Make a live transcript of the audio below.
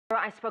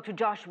I spoke to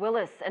Josh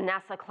Willis, a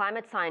NASA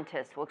climate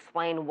scientist, who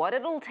explained what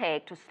it'll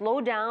take to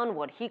slow down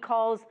what he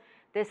calls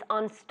this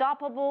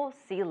unstoppable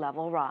sea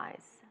level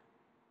rise.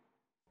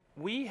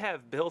 We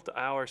have built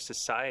our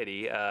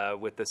society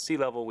with the sea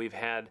level we've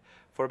had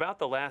for about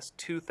the last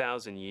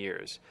 2,000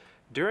 years.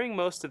 During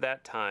most of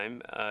that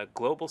time,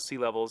 global sea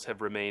levels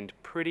have remained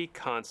pretty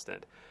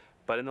constant.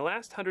 But in the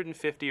last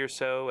 150 or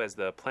so, as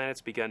the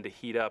planet's begun to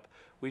heat up,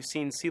 we've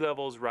seen sea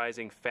levels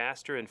rising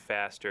faster and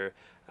faster.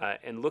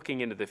 And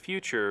looking into the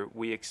future,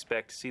 we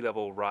expect sea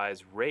level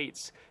rise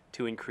rates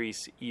to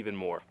increase even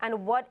more.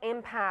 And what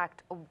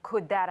impact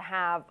could that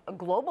have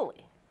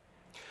globally?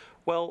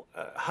 Well,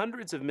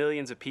 hundreds of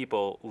millions of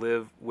people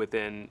live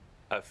within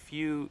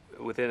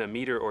a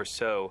meter or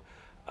so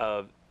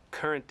of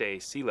current day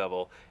sea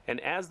level. And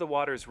as the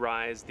waters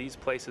rise, these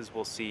places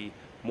will see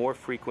more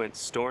frequent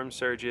storm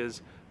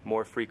surges,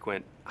 more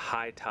frequent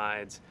high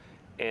tides,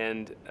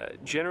 and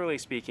generally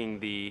speaking,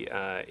 the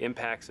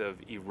impacts of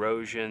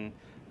erosion,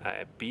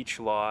 beach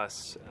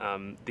loss,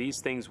 these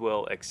things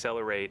will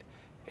accelerate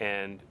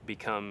and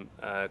become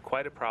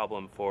quite a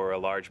problem for a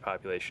large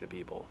population of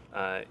people.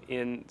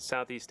 In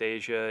Southeast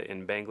Asia,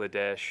 in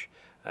Bangladesh,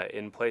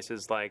 in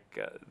places like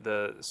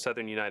the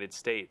southern United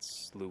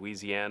States,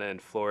 Louisiana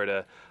and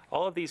Florida,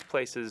 all of these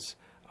places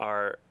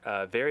are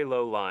very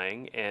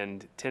low-lying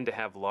and tend to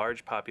have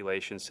large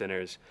population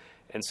centers.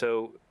 And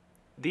so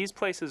these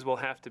places will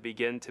have to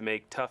begin to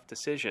make tough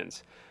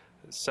decisions.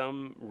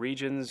 Some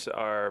regions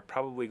are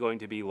probably going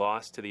to be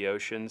lost to the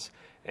oceans,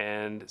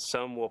 and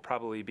some will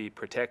probably be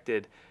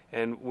protected,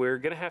 and we're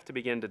going to have to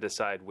begin to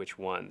decide which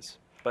ones.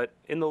 But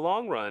in the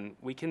long run,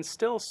 we can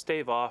still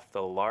stave off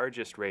the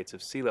largest rates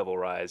of sea level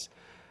rise,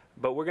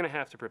 but we're going to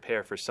have to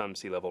prepare for some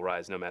sea level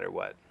rise no matter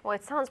what. Well,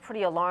 it sounds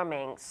pretty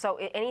alarming. So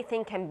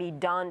anything can be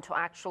done to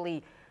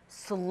actually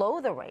slow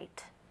the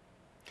rate?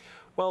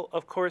 Well,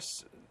 of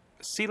course,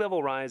 sea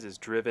level rise is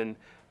driven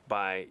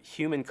by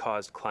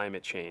human-caused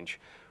climate change.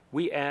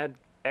 We add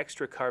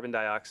extra carbon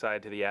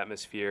dioxide to the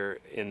atmosphere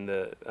in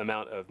the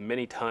amount of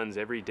many tons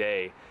every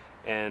day,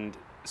 and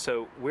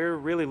so we're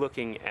really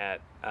looking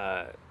at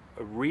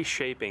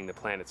reshaping the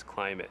planet's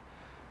climate.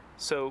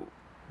 So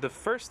the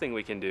first thing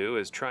we can do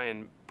is try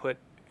and put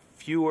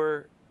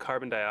fewer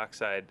carbon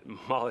dioxide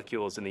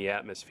molecules in the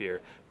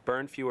atmosphere,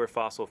 burn fewer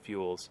fossil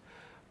fuels.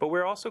 But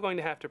we're also going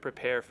to have to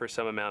prepare for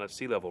some amount of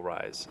sea level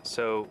rise.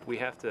 So we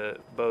have to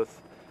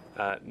both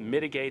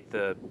mitigate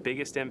the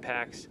biggest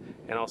impacts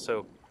and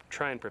also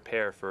try and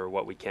prepare for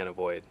what we can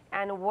avoid.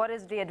 And what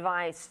is the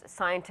advice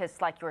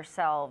scientists like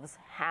yourselves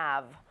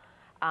have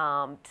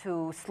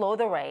to slow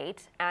the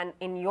rate? And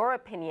in your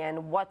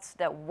opinion, what's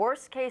the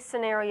worst case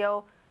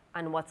scenario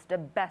and what's the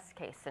best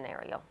case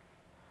scenario?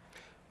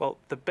 Well,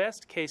 the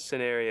best case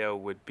scenario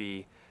would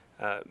be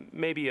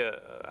maybe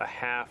a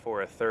half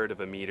or a third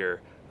of a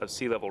meter of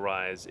sea level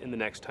rise in the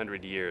next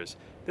 100 years.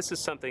 This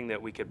is something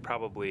that we could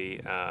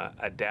probably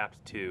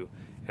adapt to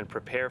and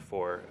prepare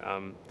for.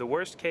 The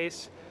worst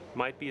case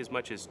might be as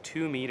much as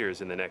 2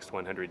 meters in the next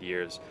 100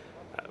 years,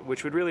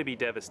 which would really be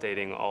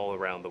devastating all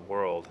around the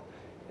world.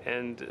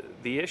 And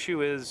the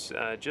issue is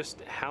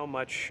just how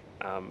much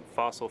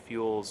fossil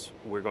fuels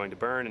we're going to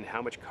burn and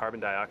how much carbon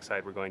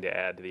dioxide we're going to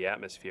add to the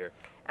atmosphere.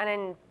 And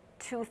in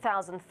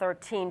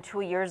 2013,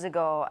 2 years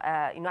ago,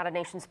 United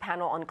Nations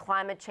panel on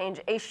climate change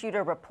issued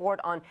a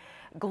report on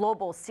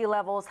global sea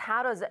levels.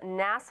 How does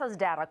NASA's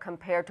data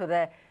compare to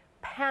the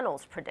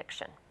panel's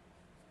prediction?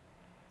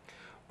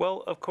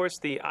 Well, of course,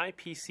 the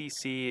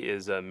IPCC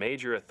is a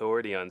major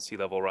authority on sea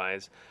level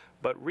rise,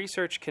 but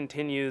research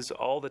continues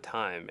all the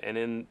time. And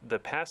in the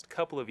past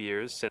couple of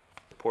years since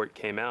the report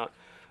came out,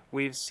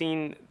 we've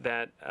seen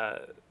that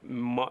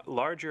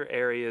larger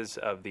areas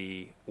of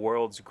the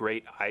world's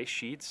great ice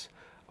sheets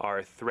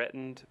are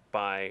threatened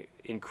by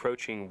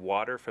encroaching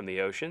water from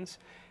the oceans.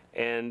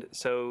 And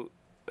so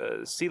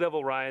sea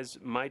level rise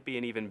might be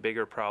an even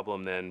bigger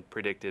problem than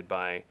predicted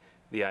by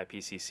the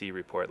IPCC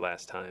report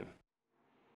last time.